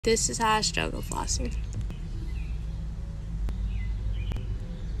This is how I struggle flossing.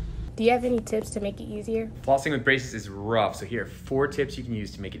 Do you have any tips to make it easier? Flossing with braces is rough, so here are 4 tips you can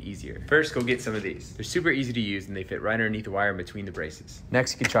use to make it easier. First, go get some of these. They're super easy to use and they fit right underneath the wire in between the braces.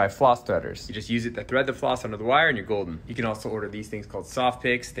 Next, you can try floss threaders. You just use it to thread the floss under the wire and you're golden. You can also order these things called soft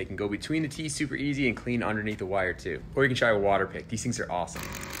picks. They can go between the teeth super easy and clean underneath the wire too. Or you can try a water pick. These things are awesome.